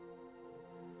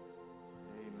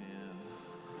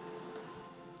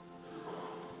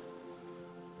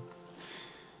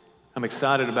I'm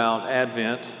excited about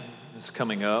Advent. It's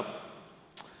coming up.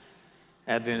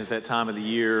 Advent is that time of the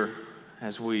year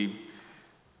as we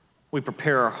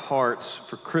prepare our hearts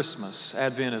for Christmas.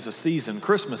 Advent is a season.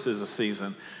 Christmas is a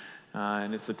season.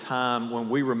 And it's a time when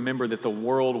we remember that the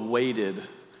world waited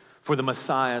for the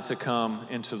Messiah to come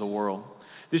into the world.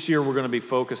 This year we're going to be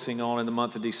focusing on, in the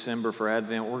month of December for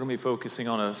Advent, we're going to be focusing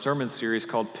on a sermon series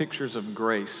called Pictures of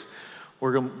Grace.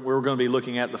 We're going to be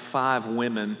looking at the 5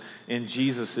 women in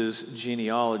Jesus'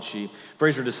 genealogy.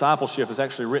 Fraser Discipleship has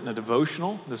actually written a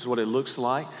devotional. This is what it looks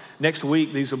like. Next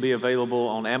week, these will be available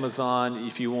on Amazon.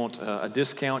 If you want a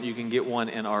discount, you can get one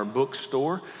in our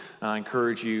bookstore. I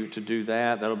encourage you to do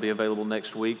that. That'll be available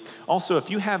next week. Also, if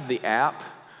you have the app,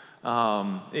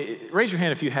 raise your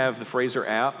hand if you have the Fraser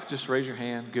app. Just raise your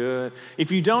hand. Good. If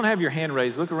you don't have your hand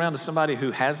raised, look around to somebody who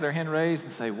has their hand raised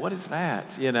and say, "What is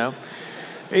that?" You know.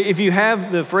 If you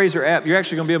have the Fraser app, you're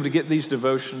actually going to be able to get these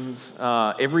devotions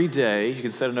every day. You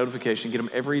can set a notification, get them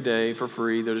every day for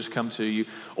free. They'll just come to you.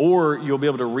 Or you'll be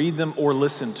able to read them or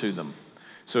listen to them.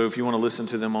 So if you want to listen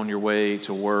to them on your way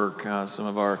to work, some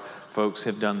of our folks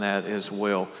have done that as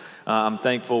well. I'm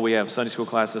thankful we have Sunday school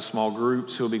classes, small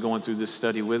groups who will be going through this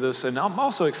study with us. And I'm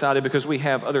also excited because we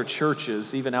have other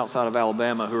churches, even outside of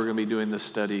Alabama, who are going to be doing this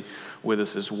study with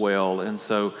us as well. And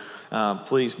so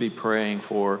please be praying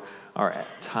for our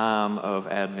time of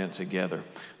Advent together.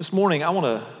 This morning, I want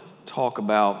to talk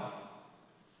about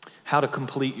how to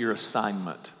complete your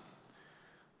assignment.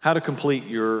 How to complete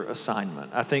your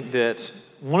assignment. I think that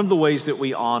one of the ways that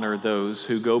we honor those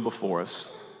who go before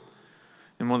us,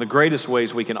 and one of the greatest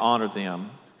ways we can honor them,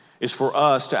 is for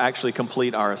us to actually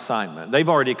complete our assignment. They've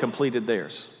already completed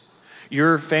theirs.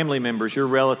 Your family members, your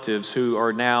relatives who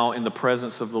are now in the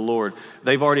presence of the Lord,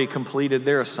 they've already completed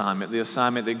their assignment, the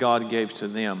assignment that God gave to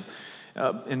them.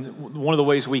 And one of the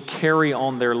ways we carry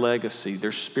on their legacy,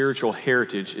 their spiritual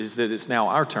heritage, is that it's now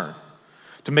our turn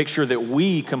to make sure that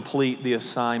we complete the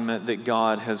assignment that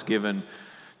God has given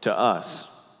to us.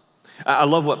 I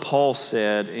love what Paul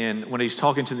said when he's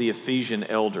talking to the Ephesian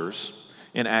elders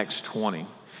in Acts 20.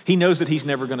 He knows that he's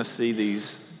never going to see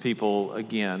these people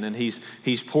again, and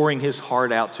he's pouring his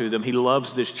heart out to them. He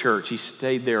loves this church. He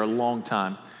stayed there a long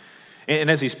time.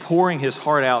 And as he's pouring his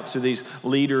heart out to these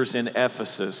leaders in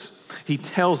Ephesus, he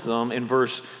tells them in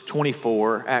verse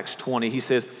 24, Acts 20, he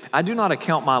says, "I do not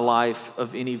account my life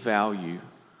of any value,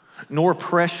 nor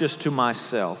precious to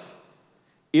myself,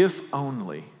 if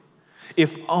only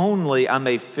I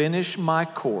may finish my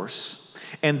course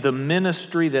and the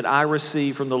ministry that I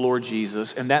receive from the Lord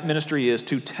Jesus," and that ministry is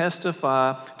to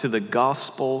testify to the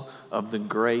gospel of the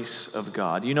grace of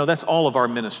God. You know, that's all of our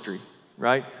ministry,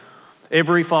 right?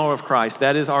 Every follower of Christ,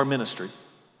 that is our ministry.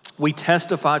 We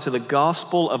testify to the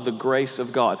gospel of the grace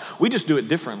of God. We just do it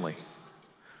differently.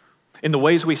 In the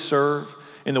ways we serve,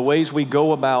 in the ways we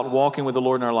go about walking with the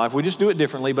Lord in our life, we just do it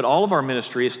differently, but all of our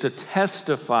ministry is to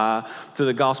testify to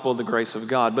the gospel of the grace of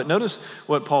God. But notice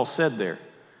what Paul said there.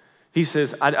 He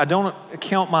says, I don't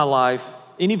account my life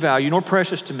any value nor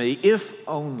precious to me, if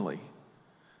only,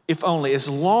 as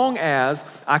long as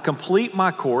I complete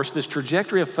my course, this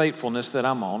trajectory of faithfulness that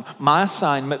I'm on, my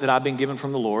assignment that I've been given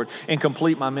from the Lord, and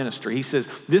complete my ministry. He says,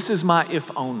 this is my if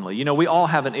only. You know, we all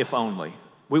have an if only.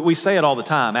 We say it all the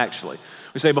time, actually.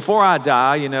 We say, before I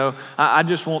die, you know, I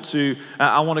want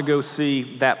to go see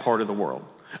that part of the world.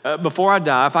 Before I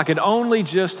die, if I could only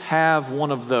just have one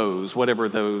of those, whatever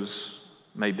those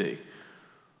may be.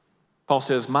 Paul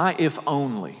says, my if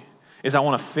only is I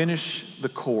want to finish the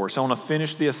course. I want to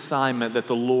finish the assignment that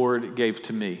the Lord gave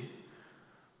to me.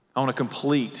 I want to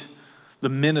complete the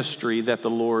ministry that the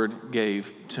Lord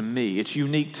gave to me. It's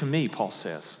unique to me, Paul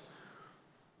says.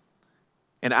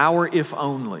 And our if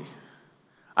only,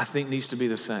 I think, needs to be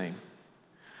the same.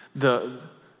 The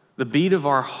beat of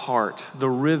our heart, the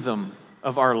rhythm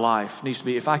of our life needs to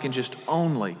be, if I can just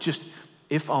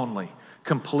if only,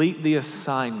 complete the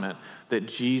assignment that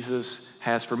Jesus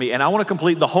has for me. And I want to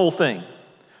complete the whole thing,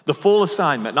 the full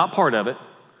assignment, not part of it.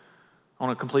 I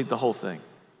want to complete the whole thing.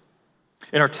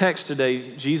 In our text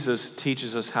today, Jesus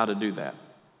teaches us how to do that.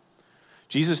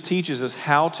 Jesus teaches us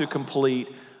how to complete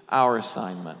our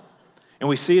assignment. And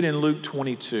we see it in Luke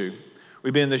 22.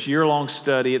 We've been in this year-long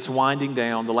study. It's winding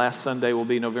down. The last Sunday will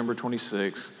be November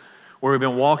 26th, where we've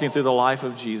been walking through the life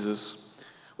of Jesus.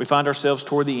 We find ourselves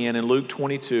toward the end in Luke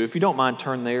 22. If you don't mind,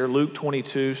 turn there. Luke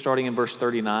 22, starting in verse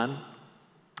 39.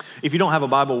 If you don't have a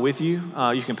Bible with you,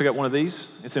 you can pick up one of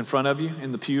these. It's in front of you,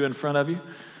 in the pew in front of you.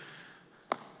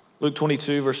 Luke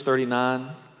 22, verse 39.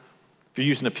 If you're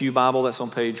using a pew Bible, that's on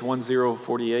page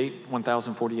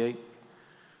 1048.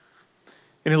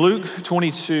 And in Luke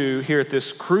 22, here at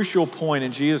this crucial point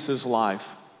in Jesus'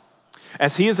 life,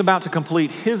 As he is about to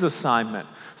complete his assignment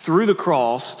through the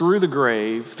cross, through the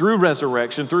grave, through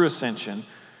resurrection, through ascension,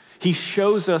 he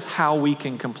shows us how we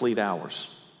can complete ours.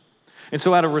 And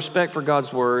so out of respect for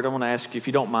God's word, I want to ask you, if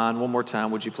you don't mind, one more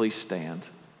time, would you please stand?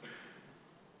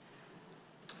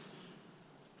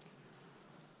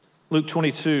 Luke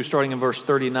 22, starting in verse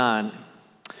 39,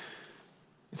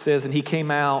 it says, "And he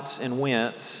came out and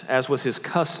went, as was his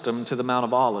custom, to the Mount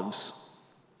of Olives,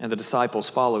 and the disciples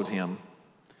followed him.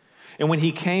 And when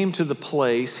he came to the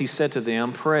place, he said to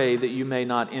them, 'Pray that you may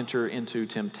not enter into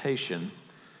temptation.'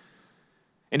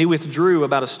 And he withdrew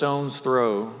about a stone's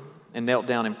throw and knelt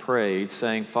down and prayed,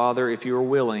 saying, 'Father, if you are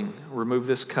willing, remove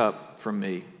this cup from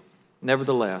me.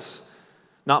 Nevertheless,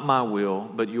 not my will,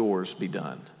 but yours be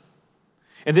done.'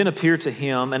 And then appeared to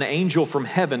him an angel from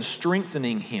heaven,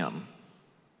 strengthening him.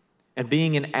 And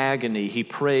being in agony, he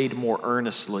prayed more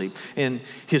earnestly, and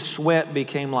his sweat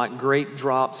became like great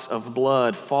drops of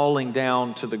blood falling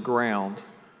down to the ground.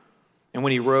 And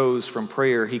when he rose from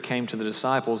prayer, he came to the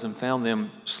disciples and found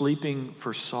them sleeping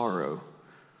for sorrow.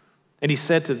 And he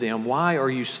said to them, 'Why are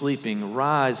you sleeping?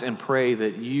 Rise and pray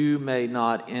that you may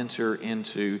not enter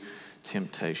into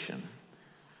temptation.'"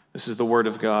 This is the word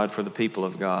of God for the people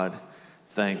of God.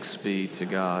 Thanks be to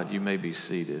God. You may be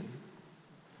seated.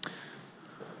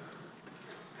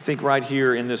 I think right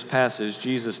here in this passage,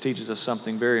 Jesus teaches us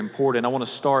something very important. I want to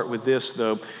start with this,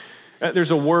 though.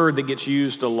 There's a word that gets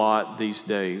used a lot these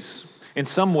days. In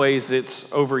some ways, it's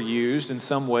overused. In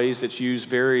some ways, it's used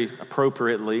very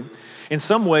appropriately. In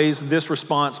some ways, this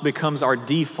response becomes our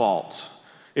default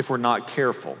if we're not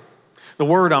careful. The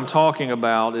word I'm talking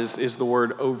about is the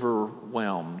word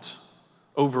overwhelmed.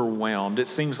 Overwhelmed. It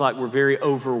seems like we're very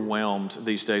overwhelmed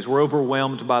these days. We're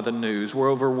overwhelmed by the news. We're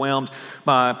overwhelmed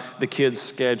by the kids'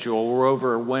 schedule. We're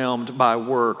overwhelmed by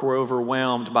work. We're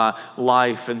overwhelmed by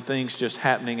life and things just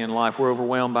happening in life. We're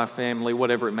overwhelmed by family,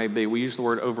 whatever it may be. We use the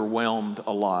word overwhelmed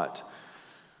a lot.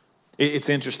 It's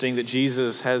interesting that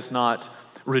Jesus has not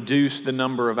reduced the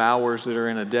number of hours that are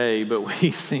in a day, but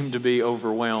we seem to be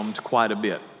overwhelmed quite a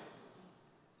bit.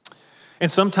 And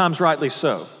sometimes rightly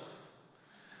so.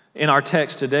 In our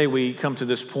text today, we come to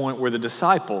this point where the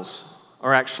disciples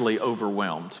are actually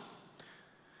overwhelmed.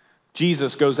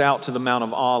 Jesus goes out to the Mount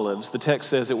of Olives. The text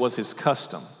says it was his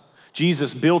custom.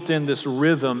 Jesus built in this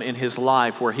rhythm in his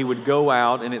life where he would go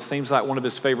out, and it seems like one of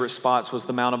his favorite spots was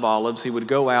the Mount of Olives. He would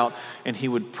go out and he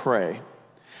would pray.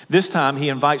 This time, he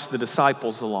invites the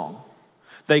disciples along.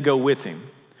 They go with him.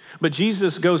 But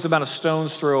Jesus goes about a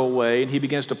stone's throw away, and he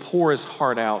begins to pour his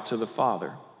heart out to the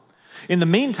Father. In the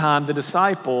meantime, the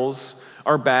disciples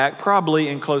are back, probably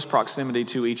in close proximity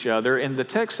to each other, and the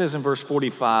text says in verse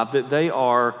 45 that they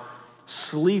are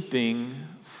sleeping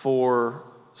for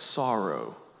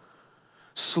sorrow.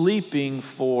 Sleeping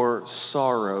for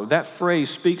sorrow. That phrase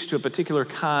speaks to a particular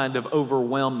kind of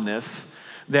overwhelmedness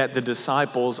that the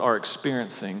disciples are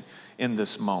experiencing in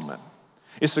this moment.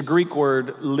 It's the Greek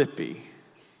word lippy.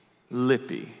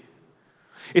 Lippy.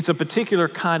 It's a particular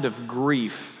kind of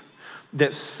grief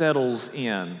that settles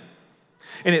in.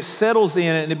 And it settles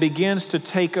in and it begins to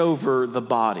take over the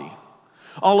body.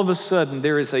 All of a sudden,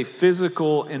 there is a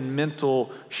physical and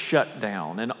mental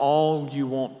shutdown, and all you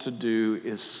want to do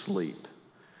is sleep.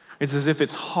 It's as if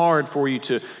it's hard for you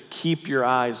to keep your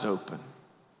eyes open.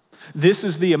 This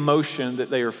is the emotion that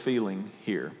they are feeling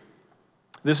here.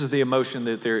 This is the emotion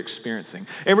that they're experiencing.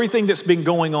 Everything that's been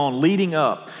going on leading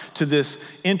up to this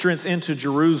entrance into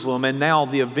Jerusalem and now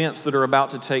the events that are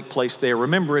about to take place there.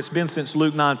 Remember, it's been since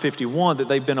Luke 9:51 that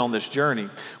they've been on this journey.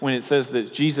 When it says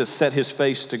that Jesus set his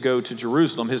face to go to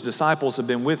Jerusalem, his disciples have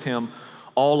been with him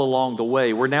all along the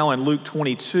way. We're now in Luke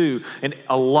 22, and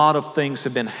a lot of things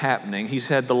have been happening. He's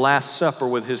had the Last Supper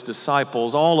with his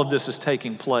disciples. All of this is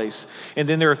taking place. And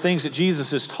then there are things that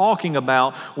Jesus is talking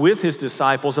about with his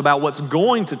disciples about what's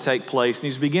going to take place. And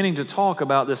he's beginning to talk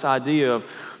about this idea of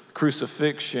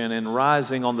crucifixion and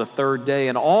rising on the third day.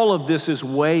 And all of this is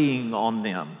weighing on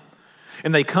them.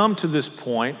 And they come to this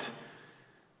point.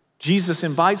 Jesus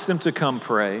invites them to come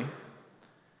pray.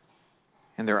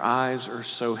 And their eyes are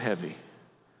so heavy.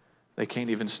 They can't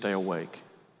even stay awake.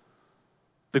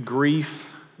 The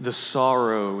grief, the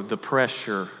sorrow, the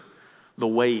pressure, the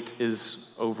weight is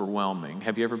overwhelming.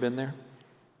 Have you ever been there?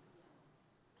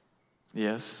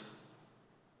 Yes.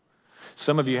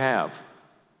 Some of you have.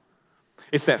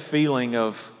 It's that feeling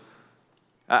of,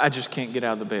 I just can't get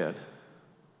out of the bed.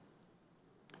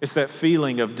 It's that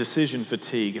feeling of decision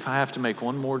fatigue. If I have to make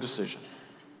one more decision.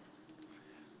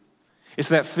 It's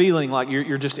that feeling like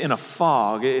you're just in a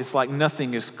fog. It's like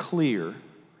nothing is clear.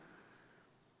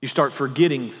 You start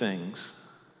forgetting things.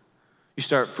 You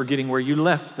start forgetting where you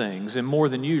left things, and more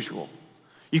than usual.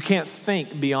 You can't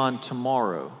think beyond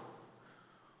tomorrow.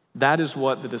 That is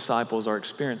what the disciples are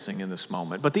experiencing in this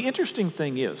moment. But the interesting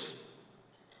thing is,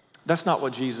 that's not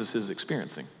what Jesus is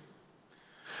experiencing.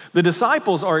 The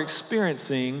disciples are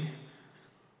experiencing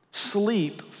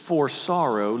sleep for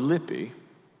sorrow, lippy.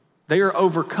 They are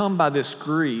overcome by this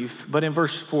grief, but in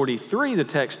verse 43, the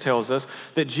text tells us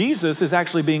that Jesus is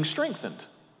actually being strengthened.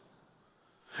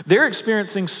 They're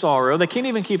experiencing sorrow. They can't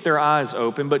even keep their eyes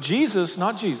open, but Jesus,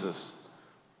 not Jesus,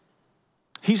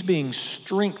 he's being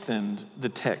strengthened, the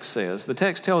text says. The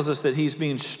text tells us that he's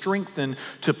being strengthened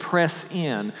to press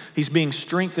in. He's being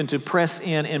strengthened to press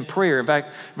in prayer. In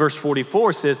fact, verse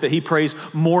 44 says that he prays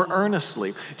more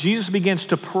earnestly. Jesus begins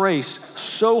to pray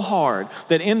so hard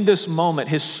that in this moment,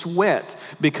 his sweat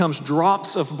becomes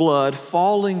drops of blood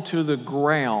falling to the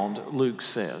ground, Luke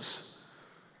says.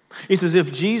 It's as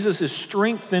if Jesus is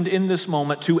strengthened in this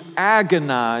moment to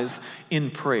agonize in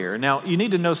prayer. Now, you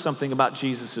need to know something about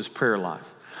Jesus' prayer life.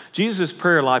 Jesus'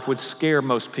 prayer life would scare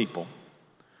most people.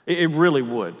 It really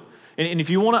would. And if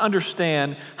you want to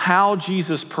understand how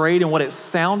Jesus prayed and what it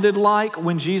sounded like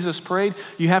when Jesus prayed,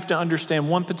 you have to understand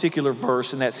one particular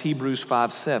verse, and that's Hebrews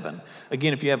 5:7.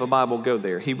 Again, if you have a Bible, go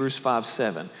there. Hebrews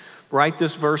 5:7. Write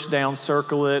this verse down,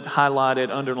 circle it, highlight it,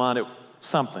 underline it,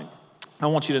 something. I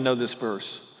want you to know this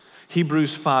verse.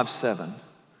 Hebrews 5:7.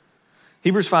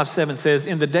 Hebrews 5:7 says,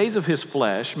 in the days of his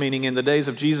flesh, meaning in the days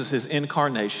of Jesus'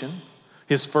 incarnation,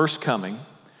 his first coming,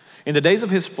 in the days of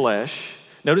his flesh,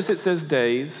 notice it says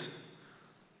days,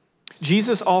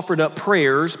 Jesus offered up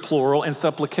prayers, plural, and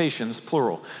supplications,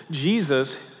 plural.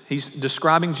 Jesus, he's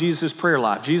describing Jesus' prayer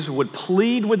life. Jesus would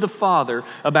plead with the Father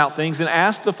about things and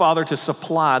ask the Father to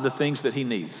supply the things that he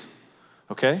needs,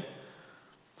 okay?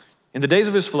 In the days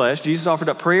of his flesh, Jesus offered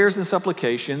up prayers and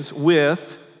supplications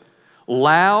with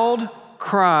loud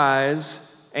cries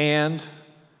and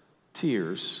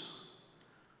tears.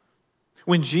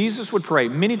 When Jesus would pray,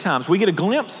 many times, we get a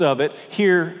glimpse of it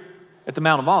here at the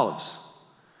Mount of Olives.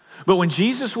 But when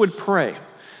Jesus would pray,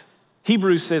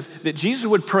 Hebrews says that Jesus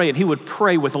would pray, and he would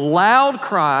pray with loud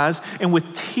cries and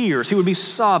with tears. He would be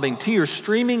sobbing, tears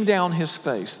streaming down his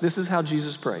face. This is how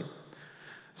Jesus prayed.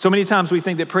 So many times we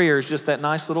think that prayer is just that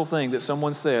nice little thing that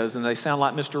someone says and they sound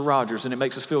like Mr. Rogers and it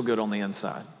makes us feel good on the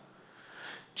inside.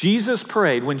 Jesus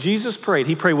prayed. When Jesus prayed,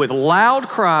 he prayed with loud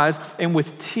cries and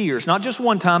with tears, not just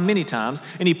one time, many times,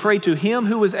 and he prayed to him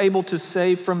who was able to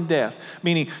save from death,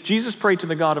 meaning Jesus prayed to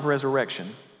the God of resurrection.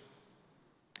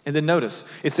 And then notice,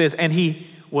 it says, and he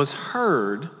was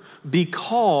heard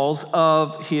because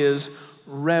of his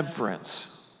reverence.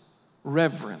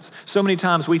 Reverence. So many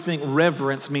times we think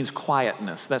reverence means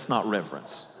quietness. That's not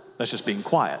reverence. That's just being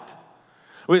quiet.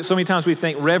 So many times we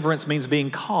think reverence means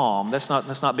being calm. That's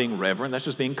not being reverent. That's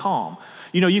just being calm.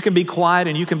 You know, you can be quiet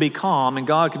and you can be calm, and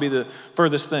God can be the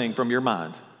furthest thing from your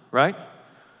mind, right?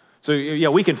 So yeah,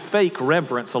 we can fake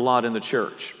reverence a lot in the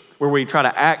church, where we try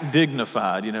to act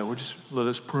dignified. You know, we're just, let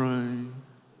us pray.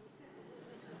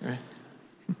 Right?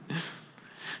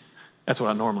 That's what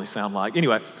I normally sound like.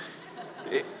 Anyway.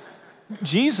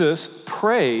 Jesus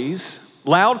prays,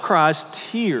 loud cries,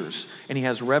 tears, and he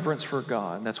has reverence for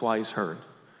God. That's why he's heard.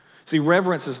 See,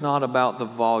 reverence is not about the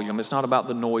volume. It's not about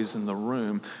the noise in the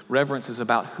room. Reverence is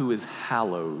about who is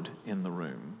hallowed in the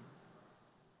room.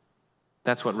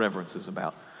 That's what reverence is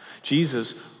about.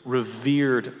 Jesus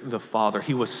revered the Father.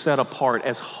 He was set apart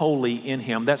as holy in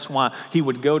him. That's why he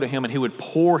would go to him and he would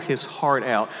pour his heart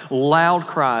out, loud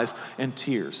cries and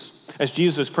tears. As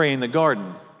Jesus was praying in the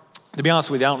garden, to be honest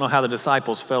with you, I don't know how the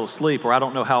disciples fell asleep, or I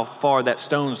don't know how far that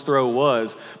stone's throw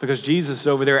was, because Jesus is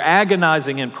over there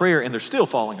agonizing in prayer and they're still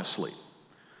falling asleep.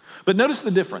 But notice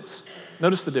the difference.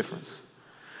 Notice the difference.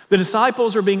 The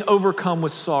disciples are being overcome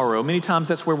with sorrow. Many times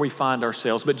that's where we find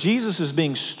ourselves. But Jesus is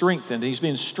being strengthened. He's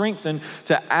being strengthened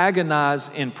to agonize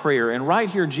in prayer. And right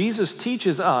here, Jesus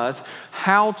teaches us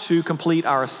how to complete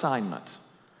our assignment.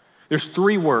 There's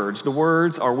three words. The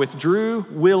words are withdrew,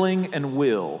 willing, and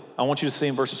will. I want you to see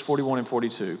in verses 41 and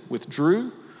 42.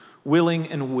 Withdrew, willing,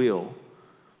 and will.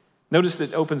 Notice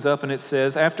it opens up and it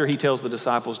says, after he tells the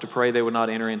disciples to pray they would not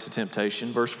enter into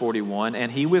temptation, verse 41,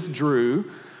 and he withdrew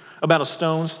about a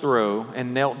stone's throw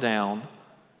and knelt down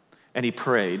and he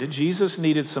prayed. Jesus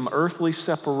needed some earthly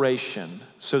separation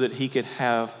so that he could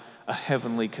have a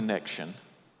heavenly connection.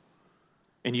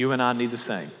 And you and I need the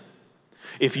same.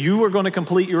 If you are going to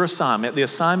complete your assignment, the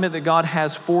assignment that God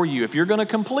has for you, if you're going to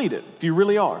complete it, if you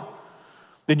really are,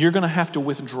 then you're going to have to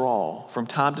withdraw from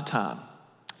time to time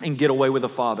and get away with the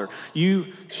Father. You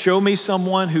show me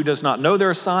someone who does not know their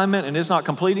assignment and is not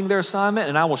completing their assignment,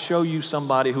 and I will show you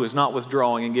somebody who is not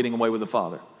withdrawing and getting away with the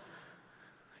Father.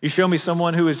 You show me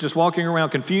someone who is just walking around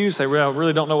confused, say, well, I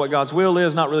really don't know what God's will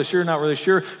is, not really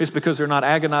sure. It's because they're not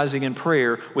agonizing in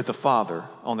prayer with the Father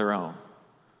on their own.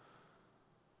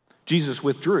 Jesus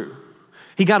withdrew.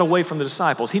 He got away from the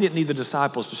disciples. He didn't need the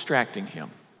disciples distracting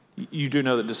him. You do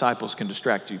know that disciples can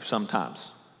distract you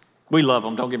sometimes. We love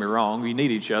them, don't get me wrong. We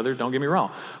need each other, don't get me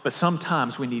wrong. But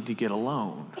sometimes we need to get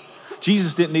alone.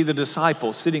 Jesus didn't need the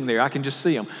disciples sitting there. I can just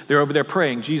see them. They're over there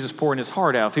praying, Jesus pouring his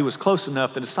heart out. If he was close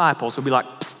enough, the disciples would be like,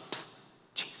 psst, psst,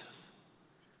 Jesus,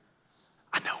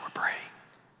 I know we're praying.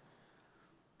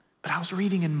 But I was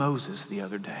reading in Moses the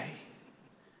other day.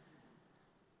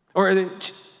 Or,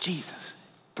 Jesus,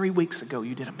 3 weeks ago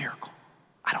you did a miracle.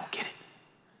 I don't get it.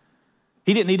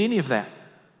 He didn't need any of that.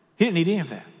 He didn't need any of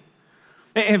that.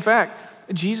 In fact,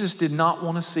 Jesus did not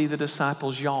want to see the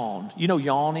disciples yawn. You know,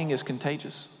 yawning is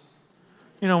contagious.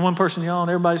 You know, one person yawned,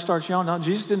 everybody starts yawning. No,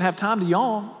 Jesus didn't have time to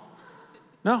yawn.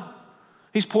 No,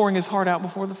 he's pouring his heart out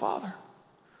before the Father.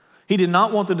 He did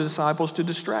not want the disciples to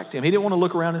distract him. He didn't want to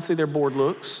look around and see their bored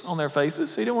looks on their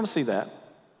faces. He didn't want to see that.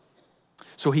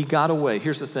 So he got away.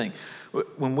 Here's the thing.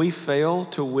 When we fail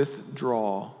to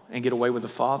withdraw and get away with the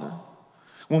Father,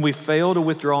 when we fail to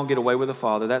withdraw and get away with the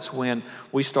Father, that's when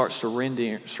we start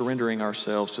surrendering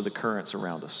ourselves to the currents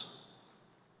around us.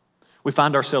 We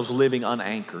find ourselves living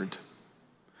unanchored.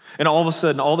 And all of a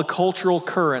sudden, all the cultural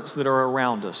currents that are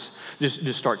around us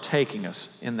just start taking us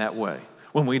in that way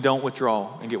when we don't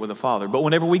withdraw and get with the Father. But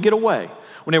whenever we get away,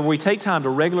 whenever we take time to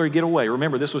regularly get away,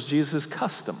 remember, this was Jesus'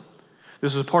 custom.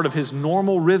 This was part of his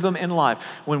normal rhythm in life.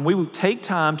 When we take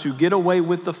time to get away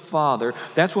with the Father,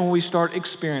 that's when we start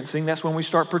experiencing, that's when we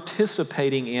start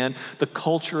participating in the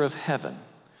culture of heaven.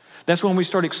 That's when we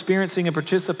start experiencing and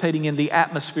participating in the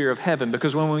atmosphere of heaven,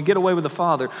 because when we get away with the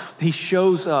Father, he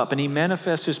shows up and he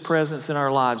manifests his presence in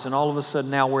our lives, and all of a sudden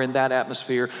now we're in that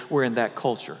atmosphere, we're in that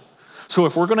culture. So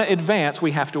if we're going to advance,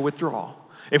 we have to withdraw.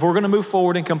 If we're going to move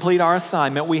forward and complete our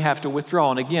assignment, we have to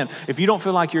withdraw. And again, if you don't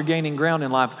feel like you're gaining ground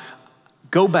in life,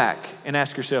 go back and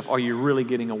ask yourself, are you really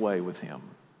getting away with him?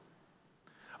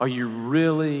 Are you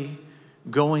really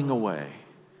going away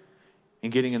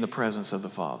and getting in the presence of the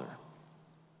Father?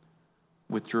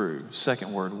 Withdrew.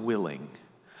 Second word, willing.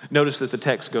 Notice that the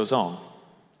text goes on.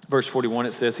 Verse 41,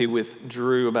 it says he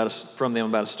withdrew from them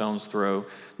about a stone's throw,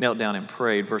 knelt down and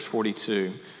prayed. Verse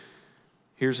 42,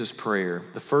 here's his prayer.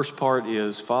 The first part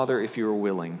is, Father, if you are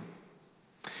willing,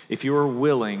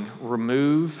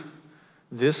 remove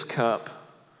this cup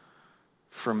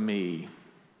from me.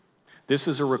 This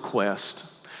is a request.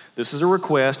 This is a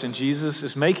request, and Jesus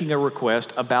is making a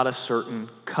request about a certain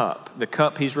cup. The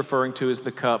cup he's referring to is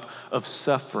the cup of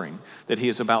suffering that he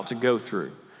is about to go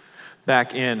through.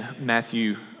 Back in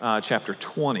Matthew chapter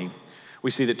 20,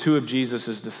 we see that two of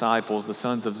Jesus' disciples, the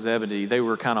sons of Zebedee, they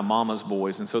were kind of mama's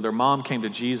boys. And so their mom came to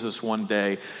Jesus one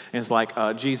day and is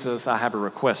like, Jesus, I have a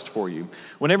request for you.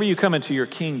 Whenever you come into your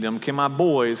kingdom, can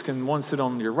one sit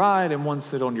on your right and one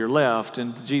sit on your left?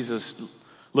 And Jesus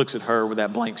looks at her with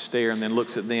that blank stare and then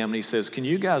looks at them and he says, can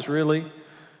you guys really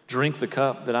drink the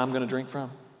cup that I'm going to drink from?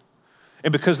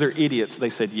 And because they're idiots, they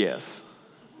said yes.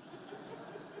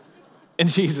 And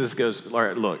Jesus goes, all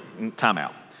right, look, time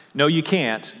out. No, you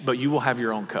can't, but you will have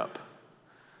your own cup.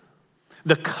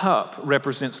 The cup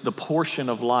represents the portion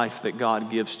of life that God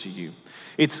gives to you.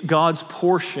 It's God's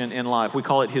portion in life. We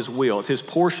call it his will. It's his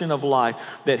portion of life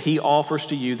that he offers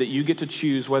to you that you get to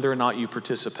choose whether or not you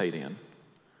participate in.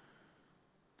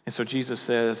 And so Jesus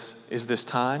says, is this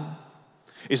time?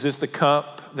 Is this the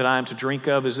cup that I am to drink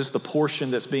of? Is this the portion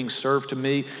that's being served to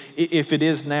me? If it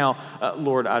is now,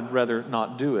 Lord, I'd rather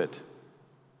not do it.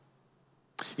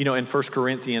 You know, in 1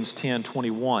 Corinthians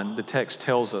 10:21, the text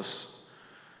tells us,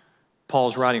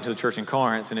 Paul's writing to the church in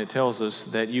Corinth, and it tells us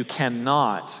that you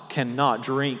cannot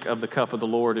drink of the cup of the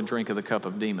Lord and drink of the cup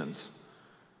of demons.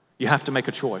 You have to make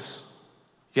a choice.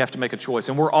 You have to make a choice.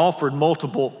 And we're offered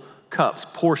multiple cups,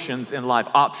 portions in life,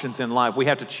 options in life. We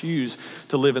have to choose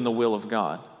to live in the will of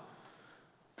God.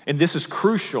 And this is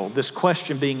crucial, this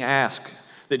question being asked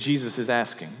that Jesus is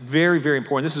asking. Very, very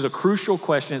important. This is a crucial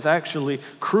question. It's actually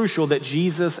crucial that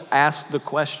Jesus asked the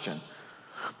question,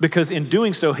 because in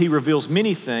doing so, he reveals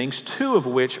many things, two of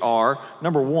which are,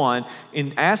 number one,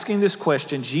 in asking this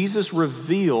question, Jesus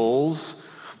reveals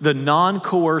the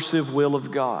non-coercive will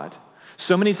of God.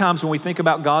 So many times when we think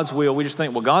about God's will, we just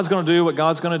think, well, God's going to do what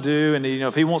God's going to do, and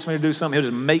if he wants me to do something,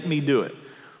 he'll just make me do it.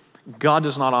 God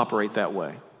does not operate that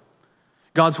way.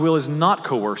 God's will is not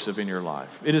coercive in your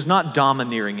life. It is not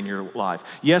domineering in your life.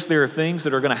 Yes, there are things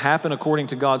that are going to happen according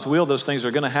to God's will. Those things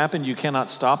are going to happen. You cannot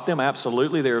stop them,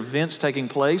 absolutely. There are events taking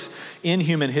place in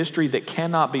human history that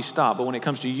cannot be stopped. But when it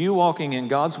comes to you walking in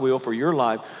God's will for your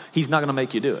life, he's not going to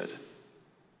make you do it.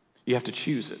 You have to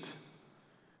choose it.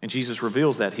 And Jesus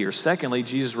reveals that here. Secondly,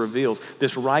 Jesus reveals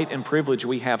this right and privilege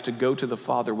we have to go to the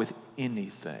Father with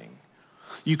anything.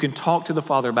 You can talk to the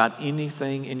Father about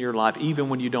anything in your life, even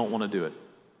when you don't want to do it.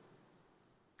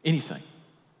 Anything.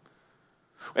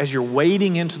 As you're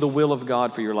wading into the will of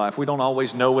God for your life, we don't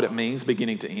always know what it means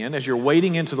beginning to end. As you're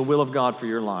wading into the will of God for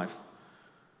your life,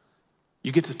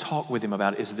 you get to talk with Him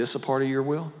about, is this a part of your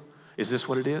will? Is this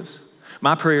what it is?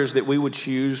 My prayer is that we would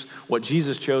choose what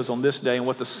Jesus chose on this day and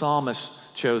what the psalmist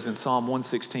chose in Psalm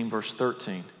 116, verse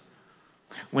 13.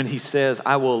 When he says,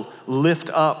 I will lift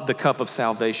up the cup of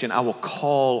salvation, I will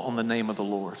call on the name of the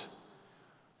Lord.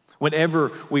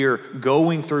 Whenever we are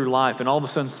going through life and all of a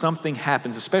sudden something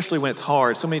happens, especially when it's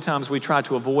hard, so many times we try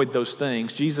to avoid those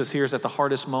things. Jesus here is at the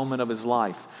hardest moment of his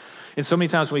life. And so many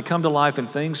times when we come to life and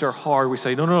things are hard, we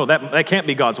say, no, that can't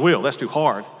be God's will. That's too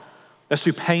hard. That's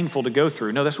too painful to go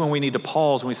through. No, that's when we need to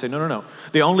pause and we say, no.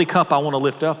 The only cup I want to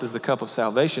lift up is the cup of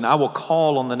salvation. I will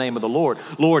call on the name of the Lord.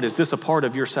 Lord, is this a part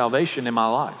of your salvation in my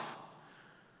life?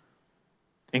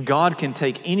 And God can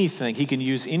take anything. He can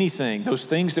use anything. Those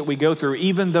things that we go through,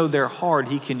 even though they're hard,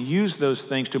 He can use those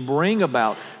things to bring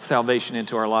about salvation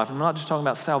into our life. I'm not just talking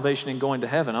about salvation and going to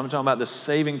heaven. I'm talking about the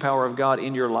saving power of God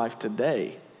in your life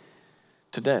today.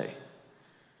 Today.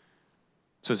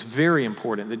 So it's very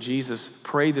important that Jesus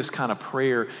pray this kind of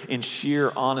prayer in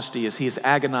sheer honesty as He is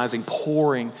agonizing,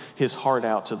 pouring His heart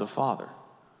out to the Father.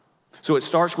 So it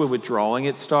starts with withdrawing.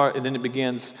 And then He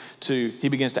begins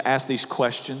to ask these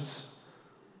questions.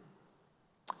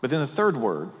 But then the third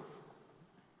word,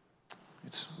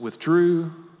 it's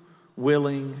withdrew,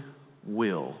 willing,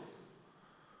 will.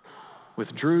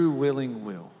 Withdrew, willing,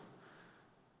 will.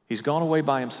 He's gone away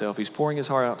by himself. He's pouring his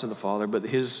heart out to the Father, but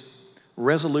his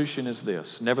resolution is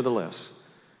this: nevertheless,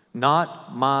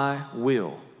 not my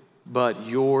will, but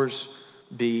yours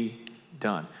be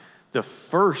done. The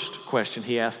first question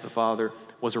he asked the Father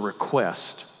was a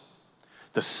request.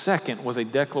 The second was a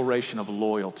declaration of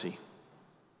loyalty.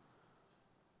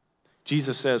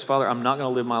 Jesus says, Father, I'm not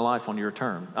going to live my life on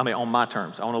my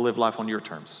terms. I want to live life on your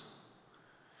terms.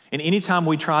 And anytime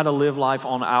we try to live life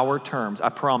on our terms, I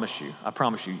promise you,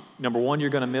 number one,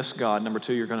 you're going to miss God. Number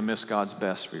two, you're going to miss God's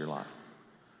best for your life.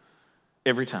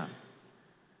 Every time.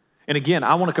 And again,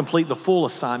 I want to complete the full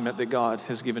assignment that God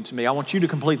has given to me. I want you to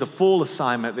complete the full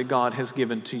assignment that God has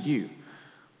given to you.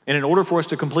 And in order for us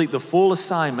to complete the full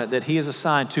assignment that He has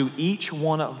assigned to each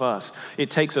one of us,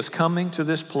 it takes us coming to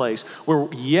this place where,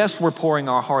 yes, we're pouring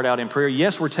our heart out in prayer.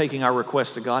 Yes, we're taking our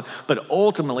requests to God. But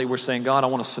ultimately, we're saying, God, I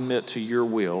want to submit to your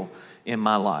will in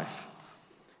my life.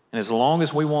 And as long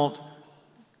as we want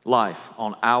life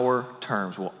on our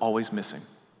terms, we'll always miss Him.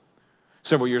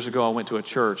 Several years ago, I went to a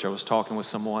church. I was talking with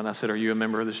someone. I said, are you a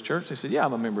member of this church? They said, yeah,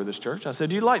 I'm a member of this church. I said,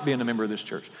 do you like being a member of this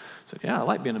church? I said, yeah, I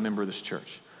like being a member of this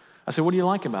church. I said, what do you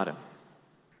like about it?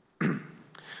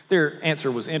 Their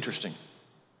answer was interesting.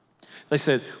 They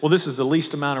said, well, this is the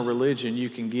least amount of religion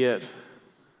you can get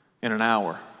in an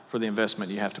hour for the investment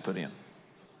you have to put in.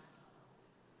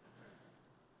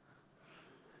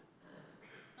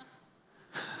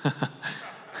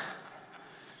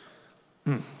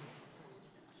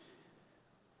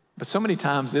 But so many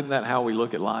times, isn't that how we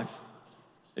look at life,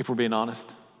 if we're being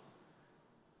honest?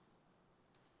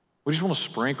 We just want to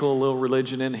sprinkle a little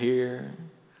religion in here,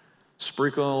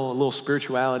 sprinkle a little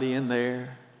spirituality in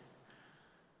there.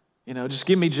 You know, just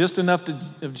give me just enough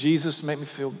of Jesus to make me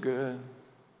feel good.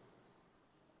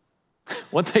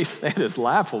 What they said is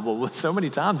laughable, but so many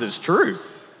times it's true.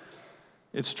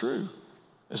 It's true.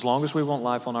 As long as we want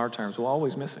life on our terms, we'll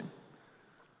always miss Him.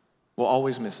 We'll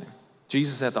always miss Him.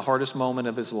 Jesus, at the hardest moment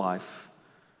of His life,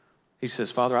 He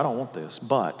says, Father, I don't want this,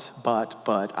 but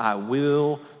I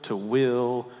will to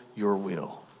will your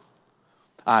will.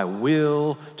 I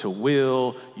will to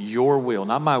will your will.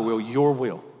 Not my will, your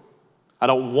will. I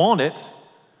don't want it.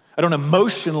 I don't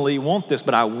emotionally want this,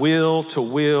 but I will to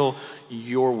will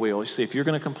your will. You see, if you're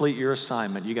going to complete your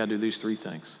assignment, you got to do these three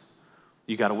things.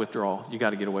 You got to withdraw. You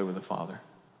got to get away with the Father.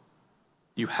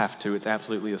 You have to. It's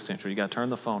absolutely essential. You got to turn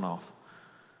the phone off.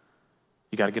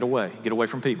 You got to get away. Get away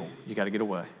from people. You got to get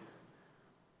away.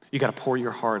 You got to pour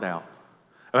your heart out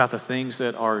about the things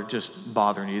that are just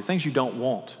bothering you, the things you don't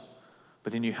want.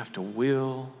 But then you have to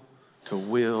will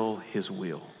His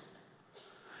will.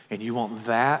 And you want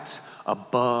that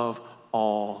above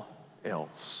all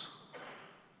else.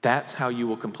 That's how you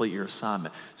will complete your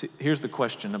assignment. See, here's the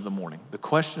question of the morning. The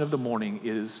question of the morning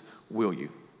is, will you?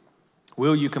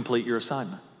 Will you complete your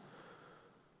assignment?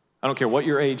 I don't care what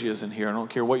your age is in here. I don't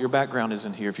care what your background is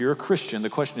in here. If you're a Christian, the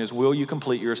question is, will you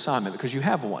complete your assignment? Because you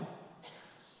have one.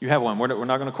 You have one. We're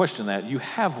not going to question that. You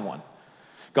have one.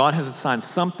 God has assigned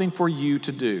something for you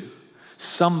to do,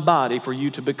 somebody for you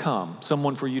to become,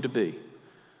 someone for you to be.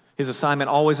 His assignment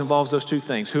always involves those two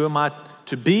things. Who am I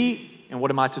to be and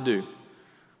what am I to do? And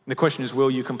the question is,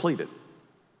 will you complete it?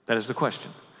 That is the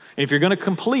question. And if you're going to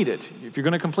complete it,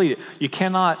 you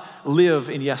cannot live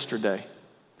in yesterday.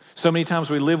 So many times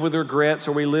we live with regrets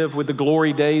or we live with the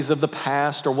glory days of the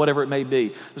past or whatever it may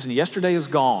be. Listen, yesterday is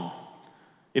gone.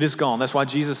 It is gone. That's why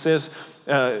Jesus says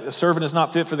a servant is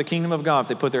not fit for the kingdom of God if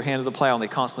they put their hand to the plow and they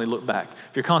constantly look back.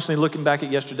 If you're constantly looking back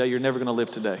at yesterday, you're never going to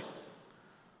live today.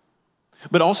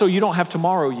 But also, you don't have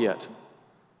tomorrow yet.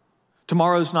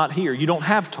 Tomorrow's not here. You don't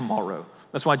have tomorrow.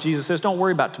 That's why Jesus says, don't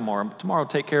worry about tomorrow. Tomorrow will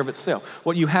take care of itself.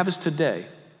 What you have is today.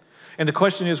 And the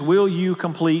question is, will you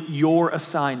complete your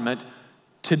assignment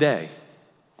today?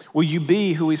 Will you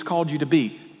be who He's called you to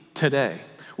be today?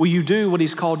 Will you do what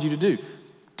He's called you to do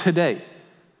today?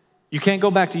 You can't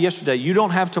go back to yesterday. You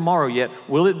don't have tomorrow yet.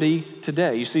 Will it be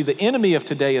today? You see, the enemy of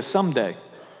today is someday.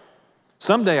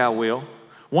 Someday I will.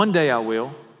 One day I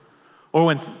will. Or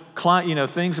when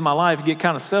things in my life get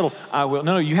kind of settled, I will.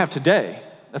 No, you have today.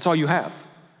 That's all you have.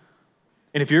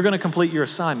 And if you're going to complete your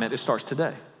assignment, it starts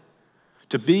today.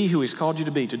 To be who He's called you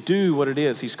to be, to do what it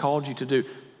is He's called you to do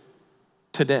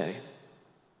today.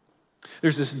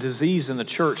 There's this disease in the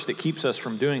church that keeps us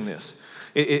from doing this.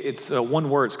 It's one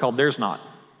word. It's called there's not.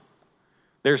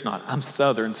 There's not. I'm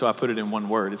Southern, so I put it in one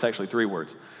word. It's actually three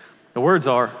words. The words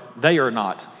are, they are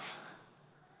not.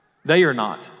 They are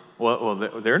not. Well,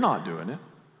 they're not doing it.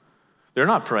 They're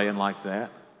not praying like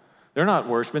that. They're not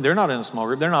worshiping. They're not in a small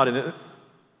group. They're not in it.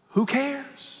 Who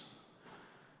cares?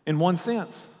 In one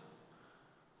sense.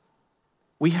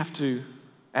 We have to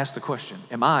ask the question,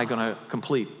 am I going to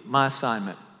complete my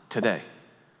assignment today?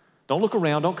 Don't look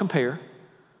around. Don't compare.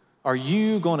 Are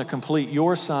you going to complete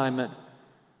your assignment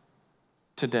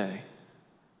today?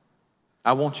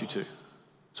 I want you to.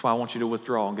 That's why I want you to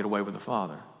withdraw and get away with the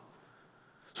Father.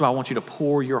 So I want you to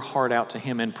pour your heart out to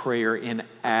Him in prayer, in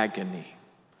agony,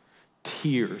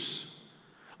 tears.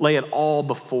 Lay it all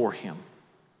before Him.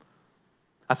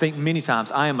 I think many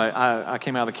times, I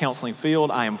came out of the counseling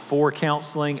field. I am for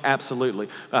counseling, absolutely.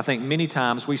 But I think many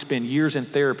times we spend years in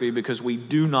therapy because we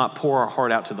do not pour our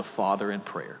heart out to the Father in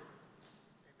prayer.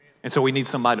 And so we need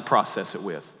somebody to process it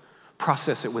with.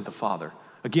 Process it with the Father.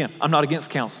 Again, I'm not against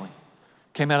counseling.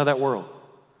 Came out of that world.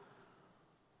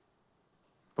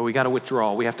 But we got to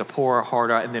withdraw. We have to pour our heart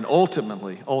out and then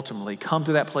ultimately come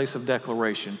to that place of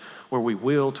declaration where we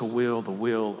will the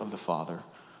will of the Father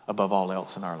above all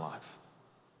else in our life.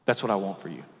 That's what I want for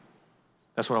you.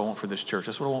 That's what I want for this church.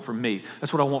 That's what I want for me.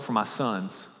 That's what I want for my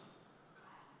sons.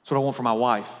 That's what I want for my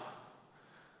wife.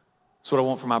 That's what I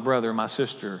want for my brother, my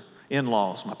sister,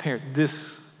 in-laws, my parents.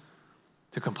 This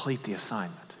to complete the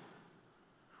assignment.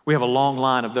 We have a long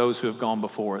line of those who have gone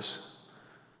before us.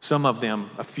 Some of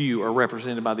them, a few, are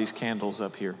represented by these candles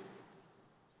up here.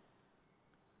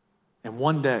 And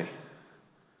one day,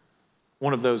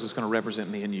 one of those is going to represent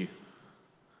me and you.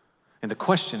 And the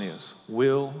question is,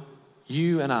 will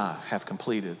you and I have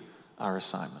completed our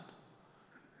assignment?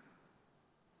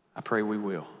 I pray we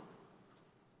will.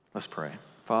 Let's pray.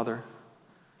 Father,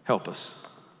 help us.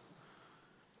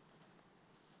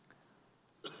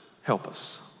 Help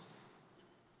us.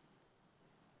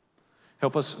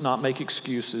 Help us not make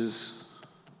excuses,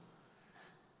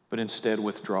 but instead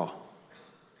withdraw.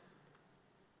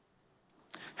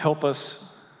 Help us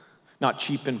not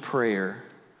cheapen prayer,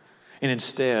 and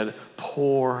instead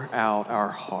pour out our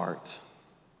heart.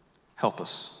 Help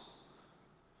us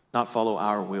not follow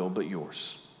our will, but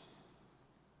yours.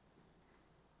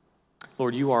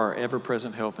 Lord, you are our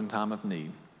ever-present help in time of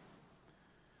need.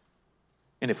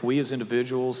 And if we as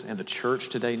individuals and the church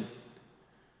today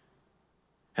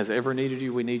has ever needed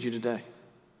you, we need you today.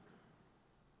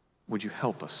 Would you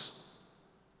help us?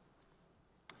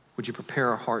 Would you prepare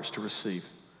our hearts to receive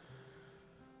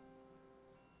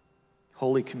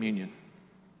Holy Communion?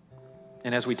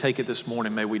 And as we take it this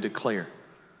morning, may we declare,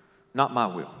 not my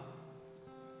will,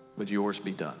 but yours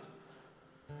be done.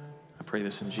 I pray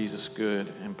this in Jesus'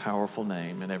 good and powerful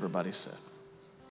name, and everybody said.